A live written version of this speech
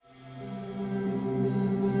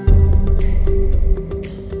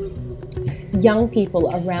young people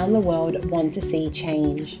around the world want to see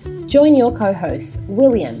change. Join your co-hosts,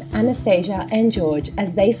 William, Anastasia, and George,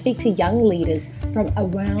 as they speak to young leaders from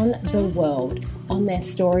around the world on their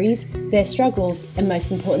stories, their struggles, and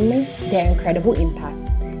most importantly, their incredible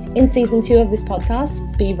impact. In season 2 of this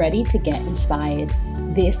podcast, be ready to get inspired.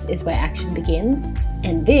 This is where action begins,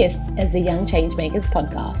 and this is the Young Changemakers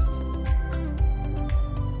podcast.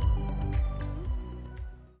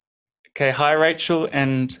 Okay, hi Rachel,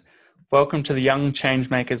 and welcome to the Young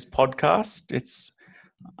Changemakers podcast. It's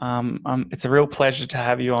a real pleasure to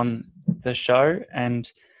have you on the show,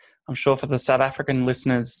 and I'm sure for the South African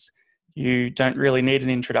listeners, you don't really need an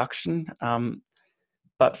introduction.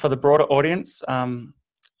 But for the broader audience,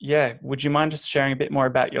 would you mind just sharing a bit more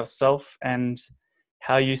about yourself and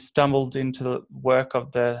how you stumbled into the work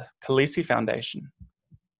of the Kolisi Foundation?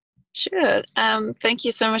 Sure. Thank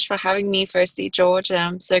you so much for having me, firstly, George.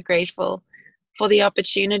 I'm so grateful for the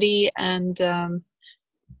opportunity. And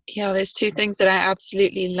there's two things that I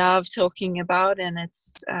absolutely love talking about, and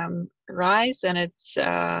it's Rise and it's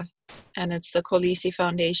the Kolisi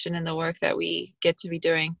Foundation and the work that we get to be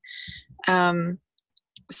doing.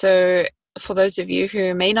 So for those of you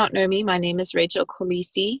who may not know me, my name is Rachel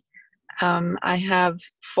Kolisi. I have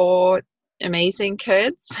 4 amazing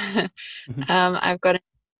kids. I've got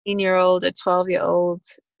 18-year-old, a 12-year-old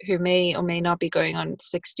who may or may not be going on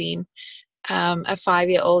 16, a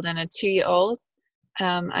 5-year-old and a 2-year-old.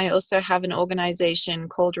 I also have an organization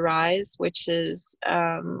called Rise, which is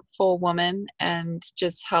for women and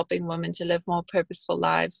just helping women to live more purposeful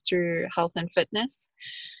lives through health and fitness.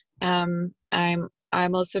 I'm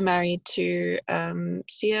also married to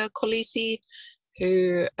Sia Kolisi,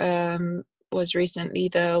 who was recently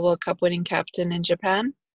the World Cup winning captain in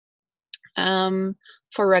Japan.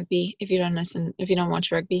 For rugby, if you don't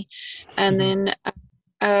watch rugby. And then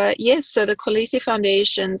so the Kolisi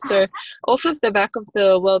Foundation, so off of the back of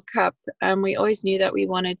the World Cup, we always knew that we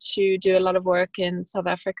wanted to do a lot of work in South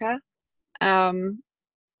Africa, and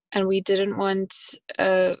we didn't want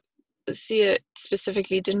Sia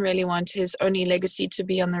specifically didn't really want his only legacy to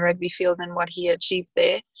be on the rugby field and what he achieved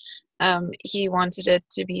there. He wanted it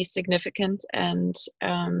to be significant and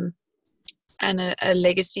a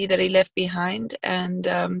legacy that he left behind. And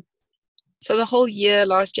so the whole year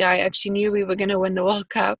last year, I actually knew we were going to win the World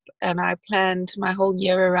Cup, and I planned my whole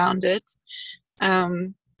year around it,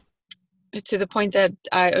 to the point that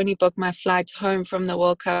I only booked my flight home from the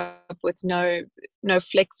World Cup with no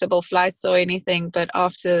flexible flights or anything, but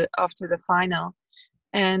after the final.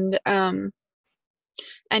 And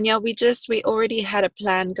we already had a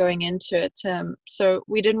plan going into it, so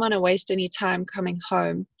we didn't want to waste any time coming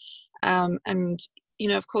home. And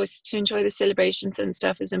of course, to enjoy the celebrations and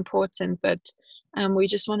stuff is important, but we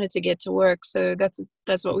just wanted to get to work. So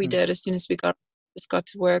that's what we did as soon as we got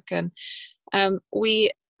to work. And we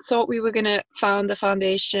thought we were going to found the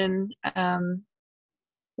foundation.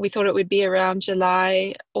 We thought it would be around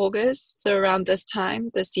July, August, so around this time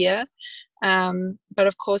this year. But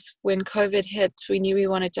of course, when COVID hit, we knew we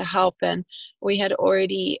wanted to help, and we had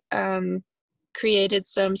already created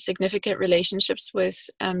some significant relationships with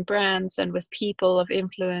brands and with people of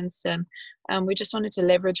influence, and we just wanted to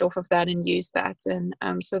leverage off of that and use that. And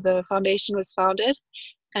so the foundation was founded,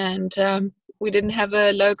 and we didn't have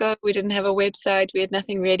a logo, we didn't have a website, we had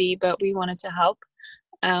nothing ready, but we wanted to help,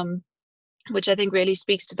 which I think really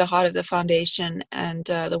speaks to the heart of the foundation and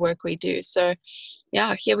the work we do. So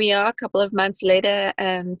yeah, here we are a couple of months later,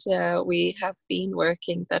 and we have been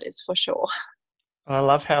working, that is for sure. I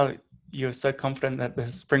love how you're so confident that the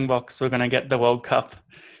Springboks were going to get the World Cup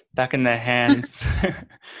back in their hands.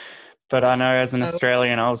 But I know as an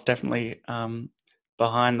Australian, I was definitely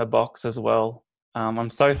behind the box as well. I'm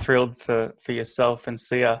so thrilled for yourself and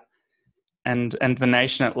Sia and the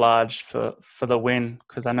nation at large for the win,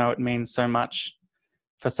 because I know it means so much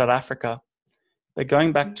for South Africa. But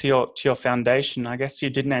going back to your foundation, I guess you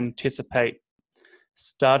didn't anticipate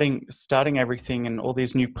starting everything and all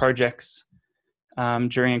these new projects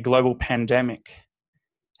during a global pandemic.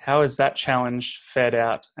 How has that challenge fared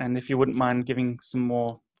out? And if you wouldn't mind giving some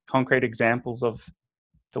more concrete examples of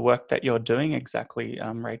the work that you're doing exactly,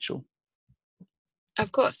 Rachel.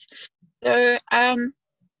 Of course. So, I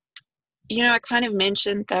kind of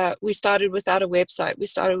mentioned that we started without a website. We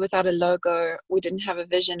started without a logo. We didn't have a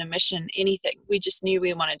vision, a mission, anything. We just knew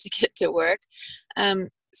we wanted to get to work.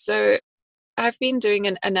 So I've been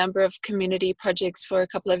doing a number of community projects for a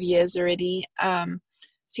couple of years already.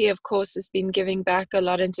 He, of course, has been giving back a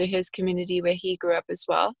lot into his community where he grew up as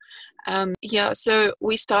well. So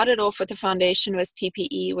we started off with the foundation with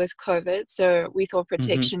PPE with COVID. So we thought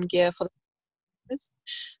protection gear for the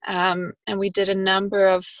and we did a number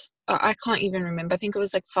of I can't even remember. I think it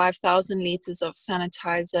was like 5,000 liters of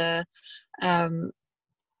sanitizer,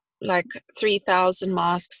 like 3,000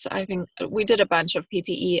 masks. I think we did a bunch of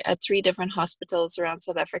PPE at 3 different hospitals around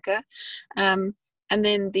South Africa. And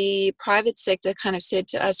then the private sector kind of said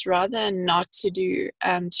to us rather not to do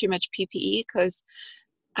too much PPE, because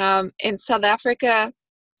in South Africa,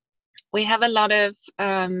 we have a lot of,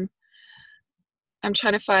 I'm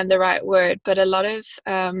trying to find the right word, but a lot of,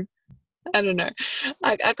 I don't know,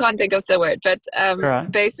 I can't think of the word, but Right.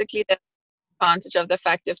 basically the advantage of the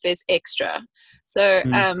fact if there's extra. So,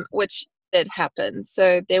 which did happen.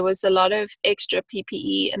 So there was a lot of extra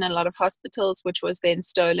PPE in a lot of hospitals, which was then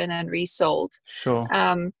stolen and resold. Sure.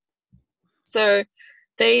 So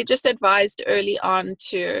they just advised early on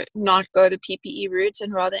to not go the PPE route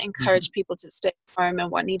and rather encourage people to stay home.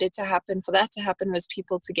 And what needed to happen for that to happen was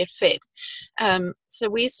people to get fed. So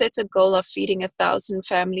we set a goal of feeding 1,000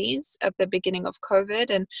 families at the beginning of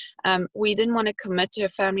COVID. And we didn't want to commit to a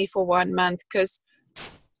family for 1 month because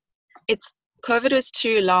COVID was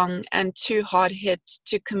too long and too hard hit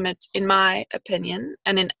to commit, in my opinion,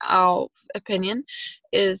 and in our opinion,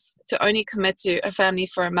 is to only commit to a family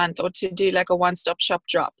for a month or to do like a one-stop shop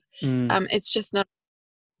drop. It's just not,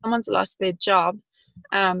 someone's lost their job.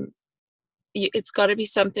 It's got to be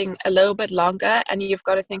something a little bit longer, and you've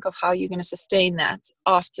got to think of how you're going to sustain that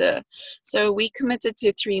after. So we committed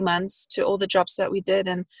to 3 months to all the drops that we did,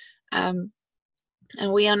 and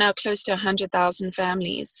we are now close to 100,000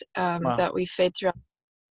 families Wow. that we fed throughout.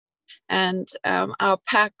 And our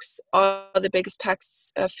packs are the biggest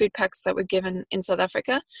packs, food packs that were given in South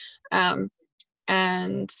Africa. And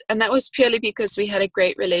that was purely because we had a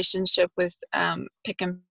great relationship with Pick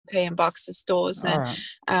n Pay and Boxer stores, All and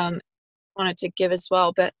right. wanted to give as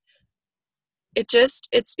well. But it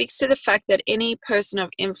speaks to the fact that any person of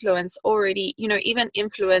influence already, even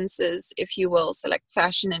influencers, if you will, so like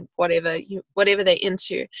fashion and whatever they're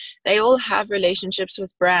into, they all have relationships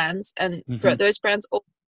with brands, and those brands all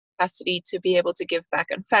have capacity to be able to give back.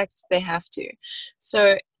 In fact, they have to.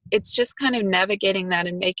 So it's just kind of navigating that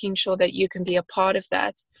and making sure that you can be a part of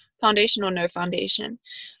that, foundation or no foundation.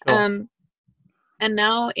 Sure. And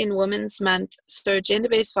now in Women's Month, so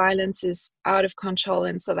gender-based violence is out of control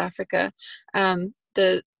in South Africa.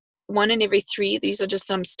 The 1 in every 3, these are just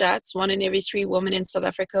some stats, 1 in every 3 women in South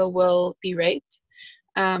Africa will be raped.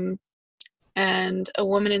 And a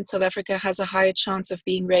woman in South Africa has a higher chance of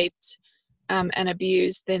being raped and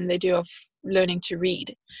abused than they do of learning to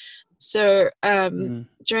read. So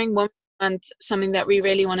during Women's Month, something that we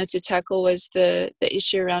really wanted to tackle was the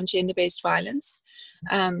issue around gender-based violence.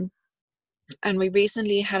 And we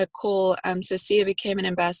recently had a call. So Sia became an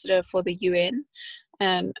ambassador for the UN,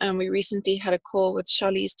 and we recently had a call with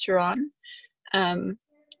Charlize Theron. And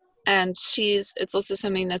it's also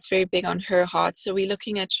something that's very big on her heart. So we're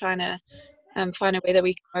looking at trying to find a way that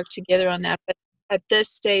we can work together on that. But at this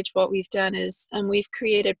stage, what we've done is we've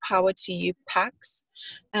created Power to You packs,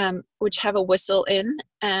 which have a whistle in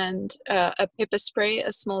and a pepper spray,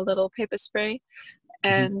 a small little pepper spray,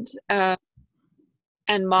 and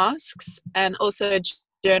masks, and also a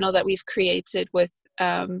journal that we've created with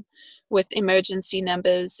emergency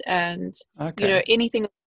numbers and anything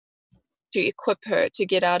to equip her to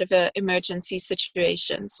get out of an emergency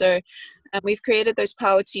situation. So we've created those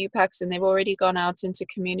Power to You packs, and they've already gone out into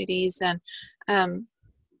communities. And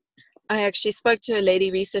I actually spoke to a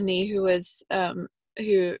lady recently who was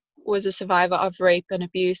a survivor of rape and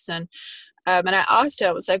abuse, and I asked her,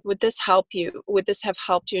 I was like, would this help you? Would this have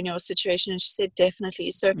helped you in your situation? And she said, definitely.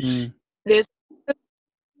 So there's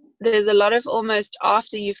a lot of almost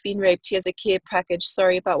after you've been raped, here's a care package.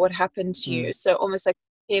 Sorry about what happened to you. So almost like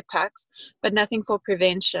care packs, but nothing for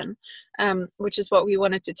prevention, which is what we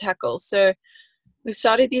wanted to tackle. So we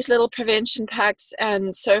started these little prevention packs,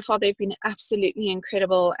 and so far they've been absolutely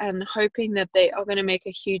incredible, and hoping that they are going to make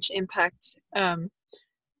a huge impact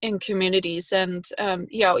in communities. And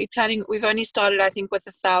we've only started, I think, with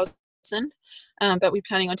 1,000, but we're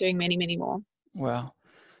planning on doing many, many more. Wow,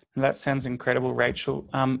 that sounds incredible, Rachel.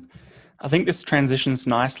 I think this transitions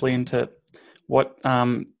nicely into what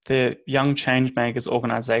the Young Changemakers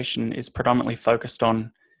organization is predominantly focused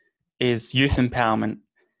on, is youth empowerment.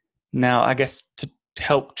 Now, I guess to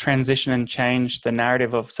help transition and change the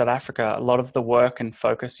narrative of South Africa, a lot of the work and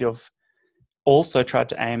focus you've also tried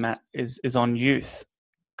to aim at is on youth.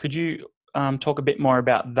 Could you talk a bit more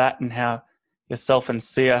about that and how yourself and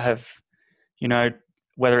Sia have,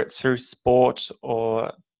 whether it's through sport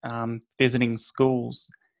or visiting schools,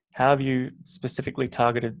 how have you specifically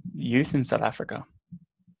targeted youth in South Africa?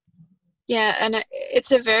 Yeah, and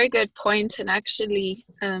it's a very good point. And actually,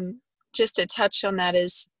 just to touch on that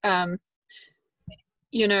is,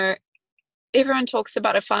 everyone talks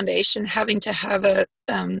about a foundation having to have a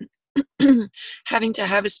having to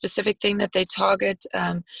have a specific thing that they target,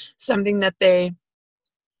 something that they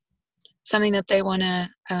want to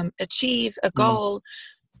achieve, a goal.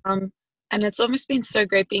 And it's almost been so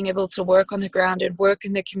great being able to work on the ground and work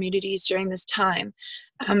in the communities during this time,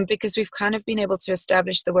 because we've kind of been able to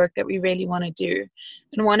establish the work that we really want to do.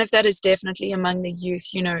 And one of that is definitely among the youth,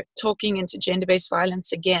 talking into gender-based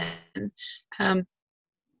violence again.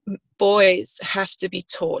 Boys have to be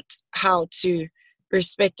taught how to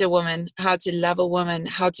respect a woman, how to love a woman,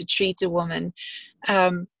 how to treat a woman.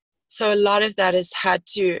 So a lot of that has had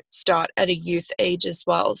to start at a youth age as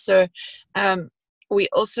well. So we're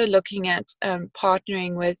also looking at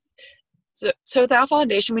partnering with, so with our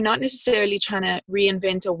foundation, we're not necessarily trying to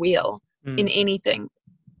reinvent a wheel in anything.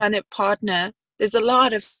 Trying to partner, there's a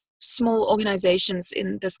lot of small organizations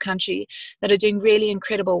in this country that are doing really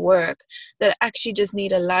incredible work that actually just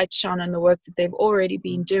need a light shone on the work that they've already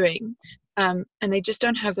been doing. And they just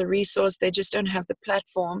don't have the resource, they just don't have the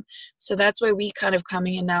platform. So that's where we kind of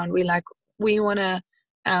coming in now, and we want to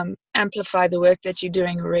amplify the work that you're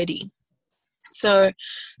doing already. So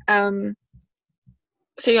yeah,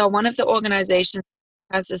 one of the organizations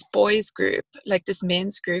has this boys group, like this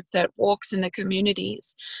men's group that walks in the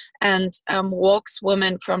communities and walks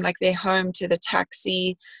women from like their home to the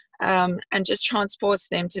taxi, and just transports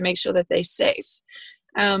them to make sure that they're safe.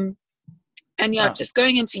 And yeah, wow. Just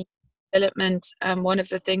going into development, one of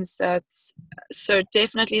the things that's so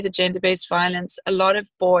definitely the gender-based violence, a lot of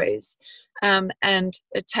boys and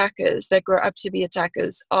attackers that grow up to be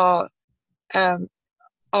attackers are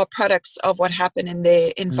products of what happened in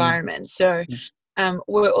their environment. So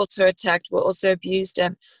we're also attacked, we're also abused,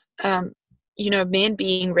 and men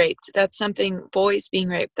being raped, that's something, boys being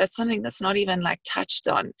raped, that's something that's not even like touched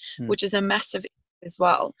on, which is a massive issue as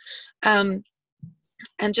well. And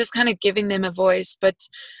just kind of giving them a voice, but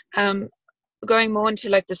going more into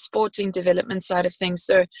like the sporting development side of things.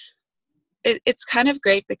 So it's kind of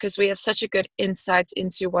great because we have such a good insight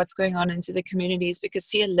into what's going on into the communities, because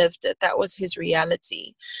Sia lived it. That was his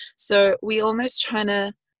reality. So we almost trying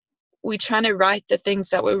to right the things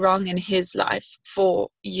that were wrong in his life for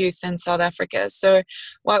youth in South Africa. So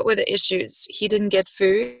what were the issues? He didn't get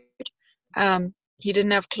food. He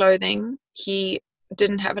didn't have clothing. He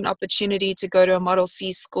didn't have an opportunity to go to a Model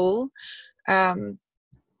C school. And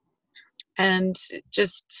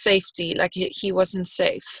just safety, like he wasn't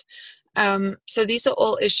safe. So these are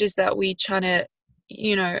all issues that we trying to,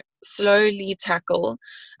 slowly tackle.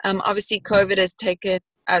 Obviously, COVID has taken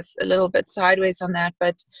us a little bit sideways on that,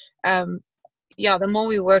 but the more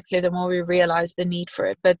we work there, the more we realize the need for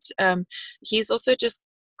it. But he's also just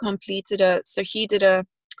completed he did a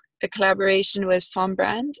collaboration with Farm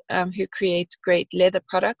Brand, who create great leather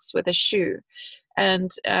products with a shoe.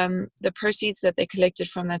 And the proceeds that they collected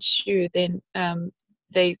from that shoe, then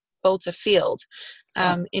they built a field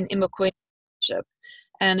in Imakoi,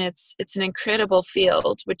 and it's an incredible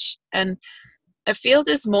field. And a field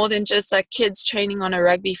is more than just like kids training on a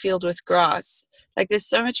rugby field with grass. Like there's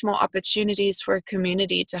so much more opportunities for a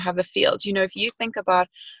community to have a field. If you think about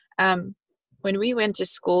when we went to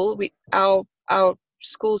school, our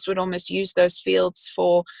schools would almost use those fields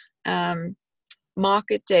for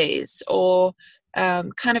market days or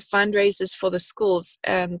kind of fundraisers for the schools.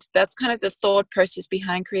 And that's kind of the thought process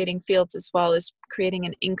behind creating fields, as well as creating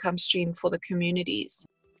an income stream for the communities.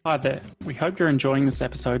 Hi there. We hope you're enjoying this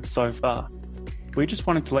episode so far. We just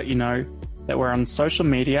wanted to let you know that we're on social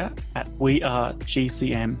media at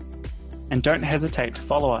WeAreGCM. And don't hesitate to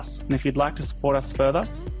follow us. And if you'd like to support us further,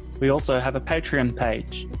 we also have a Patreon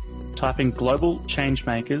page. Type in Global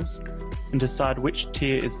Changemakers and decide which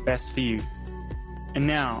tier is best for you. And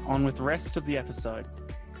now, on with the rest of the episode.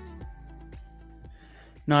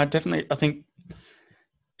 No, I think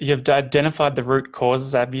you've identified the root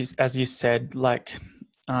causes, as you said, like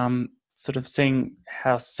sort of seeing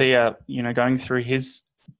how Sia, going through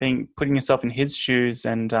putting yourself in his shoes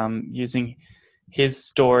and using his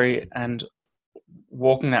story and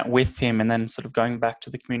walking that with him, and then sort of going back to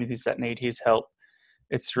the communities that need his help.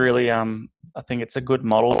 It's really, I think it's a good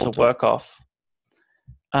model to work off.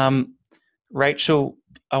 Rachel,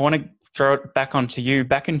 I want to throw it back onto you.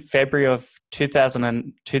 Back in February of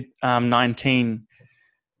 2019,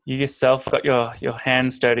 you yourself got your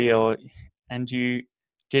hands dirty, and you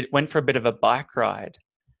went for a bit of a bike ride.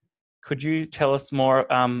 Could you tell us more?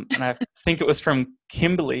 And I think it was from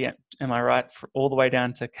Kimberley, am I right, all the way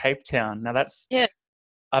down to Cape Town. Now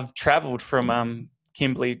I've travelled from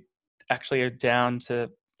Kimberley actually down to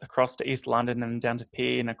across to East London and down to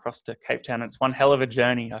Pier and across to Cape Town. It's one hell of a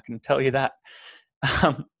journey, I can tell you that.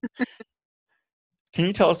 Can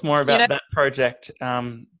you tell us more You know, about that project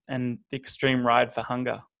and the Extreme Ride for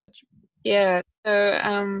Hunger? yeah.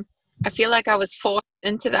 So I feel like I was forced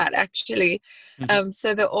into that actually.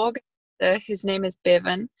 So the organizer, his name is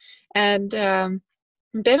Bevan, and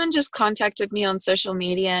Bevan just contacted me on social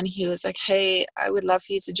media, and he was like, "Hey, I would love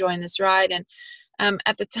for you to join this ride." And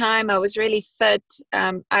at the time, I was really fit.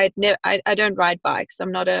 I don't ride bikes.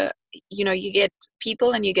 I'm not a, you get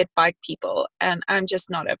people and you get bike people, and I'm just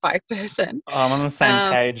not a bike person. I'm on the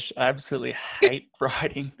same page. I absolutely hate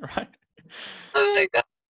riding, right? Oh my God.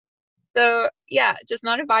 So yeah, just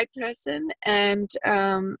not a bike person. And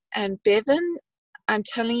Bevan, I'm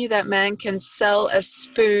telling you, that man can sell a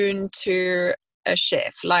spoon to a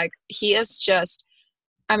chef. Like, he is just,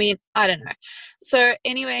 I mean, I don't know. So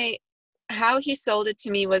anyway, how he sold it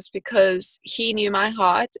to me was because he knew my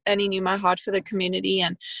heart, and he knew my heart for the community.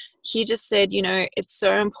 And he just said, it's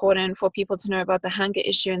so important for people to know about the hunger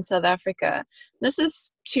issue in South Africa. This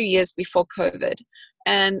is 2 years before COVID.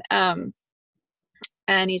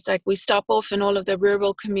 And he's like, we stop off in all of the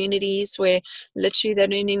rural communities where literally they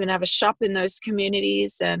don't even have a shop in those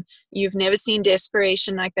communities. And you've never seen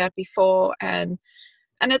desperation like that before. And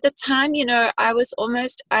at the time,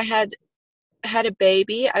 I had a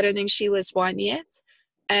baby. I don't think she was 1 yet.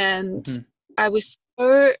 And I was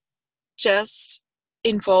so just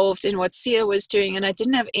involved in what Sia was doing, and I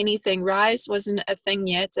didn't have anything. Rise wasn't a thing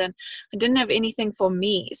yet, and I didn't have anything for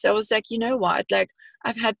me. So I was like, you know what? Like,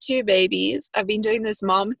 I've had 2 babies. I've been doing this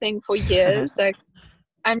mom thing for years. Like,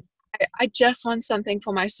 I just want something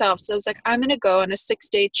for myself. So I was like, I'm going to go on a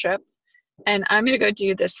 6-day trip, and I'm going to go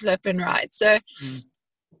do this flip and ride. So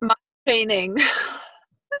my training,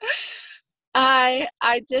 I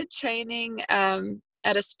did training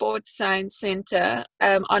at a sports science center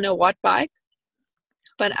on a watt bike.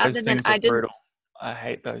 But those other than things are brutal. I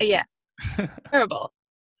hate those. Yeah, terrible.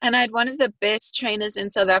 And I had one of the best trainers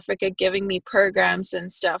in South Africa giving me programs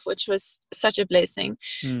and stuff, which was such a blessing.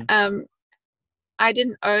 I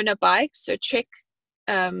didn't own a bike, so Trek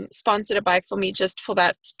sponsored a bike for me just for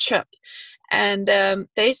that trip. And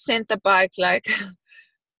they sent the bike like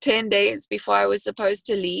 10 days before I was supposed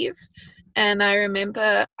to leave. And I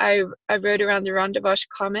remember I rode around the Rondebosch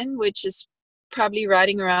Common, which is probably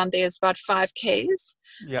riding around there is about 5Ks.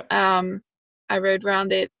 Yep. I rode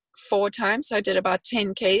around it 4 times, so I did about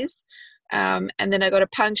 10 Ks, and then I got a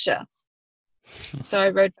puncture. So I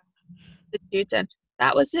rode back to the shoots, and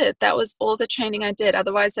that was it. That was all the training I did.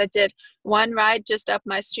 Otherwise, I did one ride just up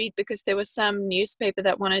my street because there was some newspaper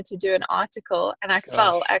that wanted to do an article, and I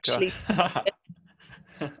fell actually. I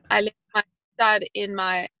left my stud in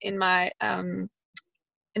the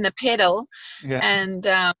pedal, and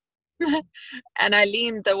and I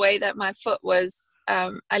leaned the way that my foot was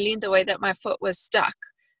stuck,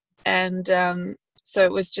 and so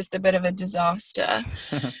it was just a bit of a disaster.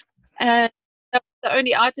 And that was the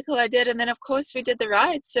only article I did. And then of course we did the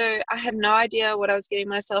ride, so I had no idea what I was getting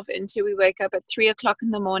myself into. We wake up at 3:00 in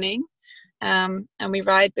the morning, and we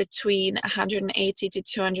ride between 180 to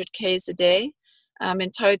 200 Ks a day. In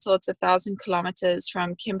total it's 1,000 kilometers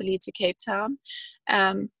from Kimberley to Cape Town,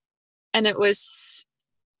 and it was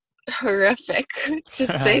horrific to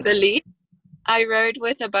say the least. I rode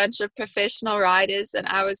with a bunch of professional riders, and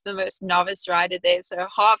I was the most novice rider there. So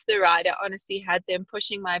half the ride, I honestly had them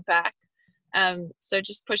pushing my back. So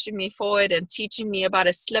just pushing me forward and teaching me about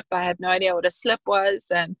a slip. I had no idea what a slip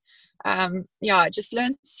was. And I just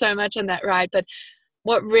learned so much on that ride. But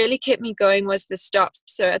what really kept me going was the stop.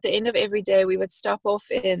 So at the end of every day, we would stop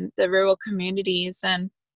off in the rural communities,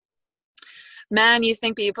 and man, you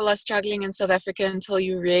think people are struggling in South Africa until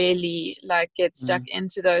you really get stuck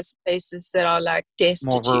into those places that are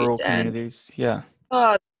destitute. More rural communities, yeah.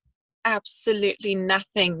 Oh, absolutely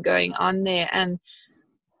nothing going on there. And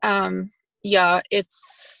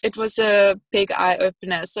it was a big eye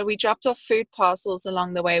opener. So we dropped off food parcels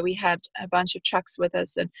along the way. We had a bunch of trucks with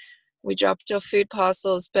us, and we dropped off food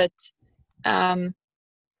parcels. But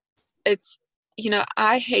it's,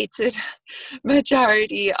 I hated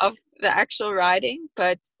majority of the actual riding,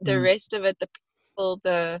 but the rest of it, the people,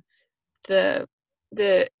 the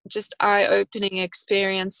just eye-opening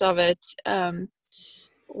experience of it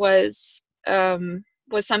was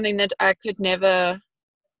something that I could never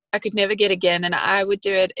get again. And I would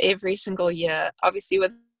do it every single year, obviously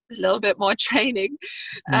with a little bit more training,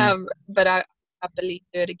 but I happily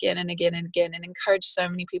do it again and again and again, and encourage so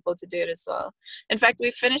many people to do it as well. In fact, we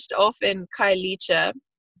finished off in Khayelitsha,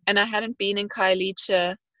 and I hadn't been in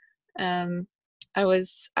Khayelitsha. I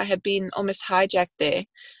had been almost hijacked there,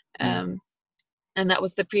 And that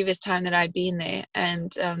was the previous time that I'd been there.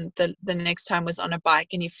 And the next time was on a bike,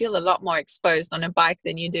 and you feel a lot more exposed on a bike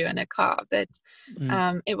than you do in a car. But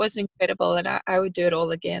it was incredible, and I would do it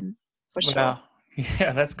all again for sure. Wow.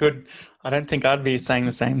 Yeah, that's good. I don't think I'd be saying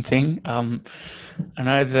the same thing. I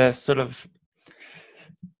know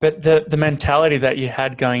but the mentality that you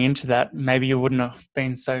had going into that, maybe you wouldn't have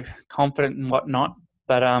been so confident and whatnot.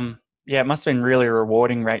 But yeah, it must have been really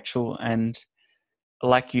rewarding, Rachel. And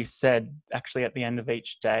like you said, actually at the end of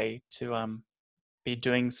each day to be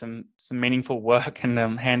doing some meaningful work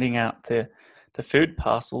and handing out the food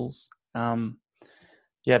parcels.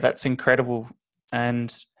 Yeah, that's incredible.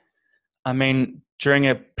 And I mean, during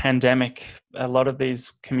a pandemic, a lot of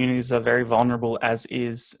these communities are very vulnerable as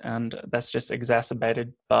is, and that's just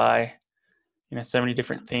exacerbated by, so many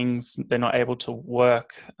different things. They're not able to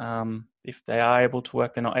work. If they are able to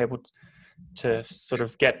work, they're not able to sort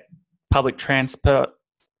of get public transport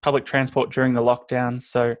during the lockdown.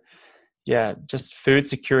 So yeah, just food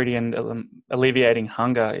security and alleviating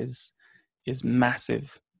hunger is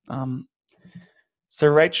massive. So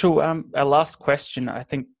Rachel, our last question, I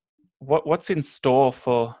think, what's in store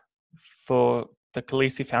for the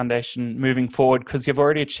Khaleesi Foundation moving forward? Because you've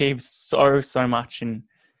already achieved so much in,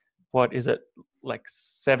 what is it, like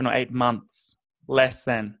 7 or 8 months, less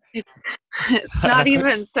than. It's not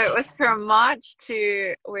even. So it was from March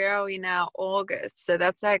to, where are we now? August. So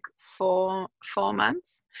that's like four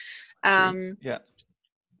months. Yeah.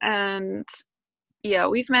 And yeah,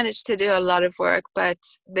 we've managed to do a lot of work, but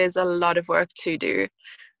there's a lot of work to do.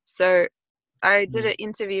 So I did an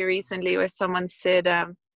interview recently where someone said,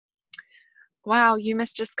 wow, you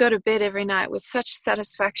must just go to bed every night with such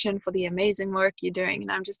satisfaction for the amazing work you're doing.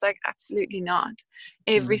 And I'm just like, absolutely not.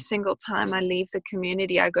 Every single time I leave the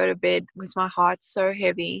community, I go to bed with my heart so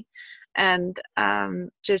heavy, and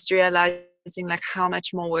just realizing like how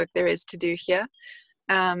much more work there is to do here.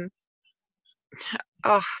 And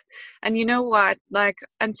you know what, like,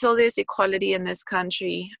 until there's equality in this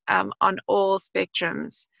country, on all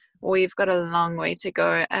spectrums, we've got a long way to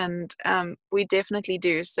go, and we definitely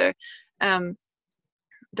do. So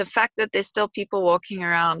the fact that there's still people walking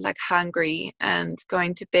around like hungry and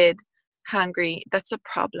going to bed hungry, that's a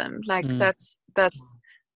problem. Like that's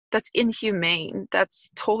inhumane.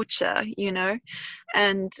 That's torture,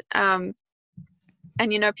 and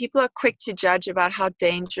people are quick to judge about how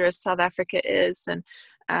dangerous South Africa is, and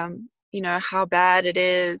how bad it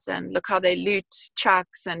is, and look how they loot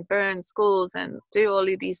trucks and burn schools and do all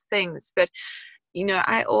of these things. But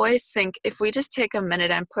I always think, if we just take a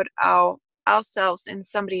minute and put ourselves in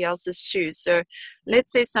somebody else's shoes. So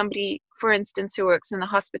let's say somebody, for instance, who works in the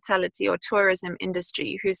hospitality or tourism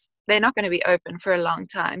industry, they're not going to be open for a long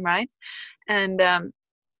time, right? And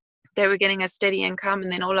they were getting a steady income,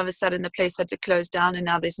 and then all of a sudden the place had to close down, and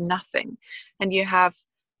now there's nothing. And you have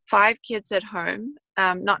 5 kids at home,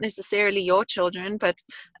 not necessarily your children, but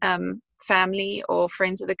family or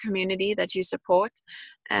friends of the community that you support.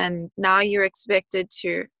 And now you're expected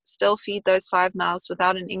to still feed those 5 mouths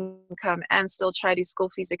without an income and still try to school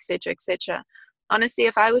fees, etc., etc. Honestly,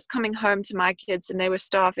 if I was coming home to my kids and they were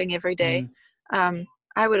starving every day,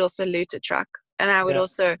 I would also loot a truck, and I would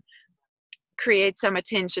also create some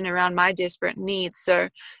attention around my desperate needs. So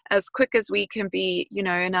as quick as we can be, in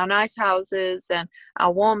our nice houses and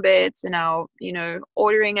our warm beds and our,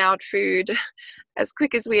 ordering out food, as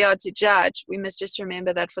quick as we are to judge, we must just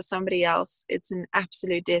remember that for somebody else, it's an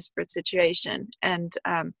absolute desperate situation. And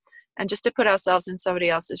just to put ourselves in somebody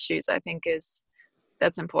else's shoes, I think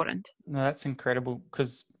that's important. No, that's incredible,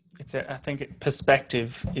 because I think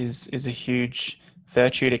perspective is a huge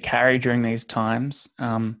virtue to carry during these times.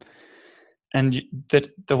 And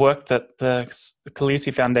the work that the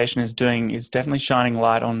Khaleesi Foundation is doing is definitely shining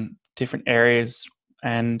light on different areas.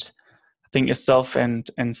 And I think yourself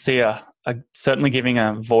and Sia are certainly giving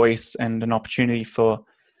a voice and an opportunity for,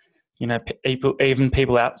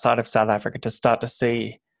 people outside of South Africa to start to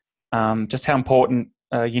see just how important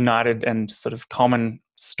a united and sort of common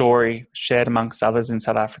story shared amongst others in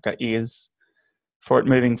South Africa is for it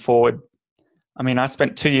moving forward. I mean, I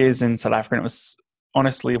spent 2 years in South Africa, and it was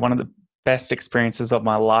honestly one of the best experiences of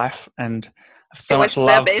my life, and so much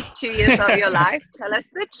love. It was the best 2 years of your life. Tell us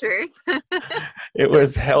the truth. It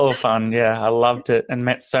was hell of fun. Yeah, I loved it and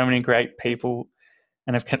met so many great people,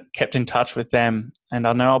 and have kept in touch with them. And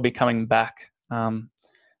I know I'll be coming back, and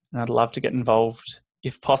I'd love to get involved,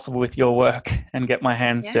 if possible, with your work and get my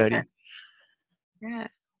hands dirty. Yeah.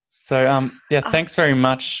 So, thanks very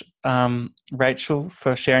much, Rachel,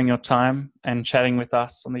 for sharing your time and chatting with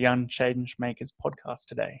us on the Young Change Makers podcast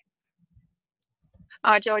today.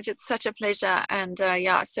 George, it's such a pleasure. And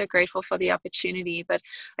so grateful for the opportunity. But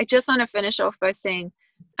I just want to finish off by saying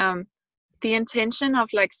the intention of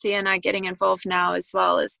like Sia and I getting involved now as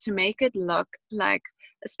well is to make it look like,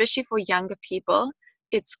 especially for younger people,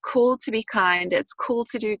 it's cool to be kind. It's cool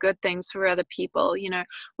to do good things for other people. You know,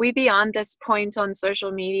 we're beyond this point on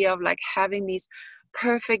social media of like having these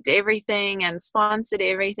perfect everything and sponsored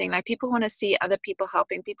everything. Like people want to see other people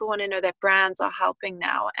helping. People want to know that brands are helping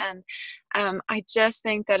now. And I just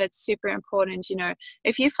think that it's super important, you know,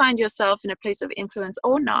 if you find yourself in a place of influence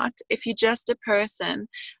or not, if you're just a person,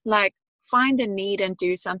 like find a need and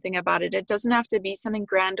do something about it. It doesn't have to be something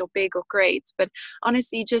grand or big or great, but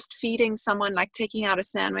honestly, just feeding someone, like taking out a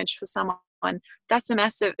sandwich for someone, that's a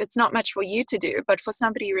massive, it's not much for you to do, but for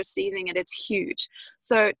somebody receiving it, it's huge.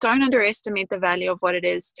 So don't underestimate the value of what it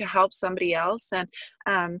is to help somebody else.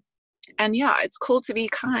 And yeah, it's cool to be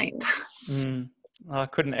kind. I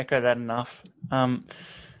couldn't echo that enough.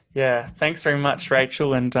 Yeah, thanks very much,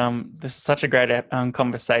 Rachel. And this is such a great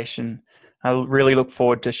conversation. I really look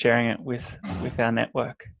forward to sharing it with our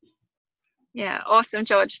network. Yeah, awesome,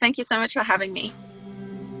 George. Thank you so much for having me.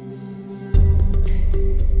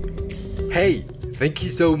 Hey, thank you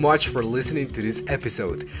so much for listening to this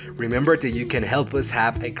episode. Remember that you can help us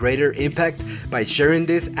have a greater impact by sharing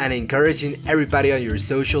this and encouraging everybody on your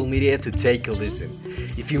social media to take a listen.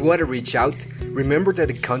 If you want to reach out, remember that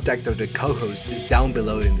the contact of the co-host is down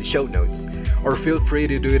below in the show notes, or feel free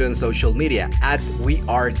to do it on social media at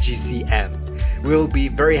WeAreGCM. We will be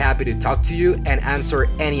very happy to talk to you and answer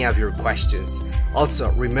any of your questions.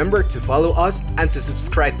 Also, remember to follow us and to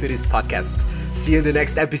subscribe to this podcast. See you in the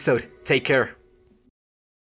next episode. Take care.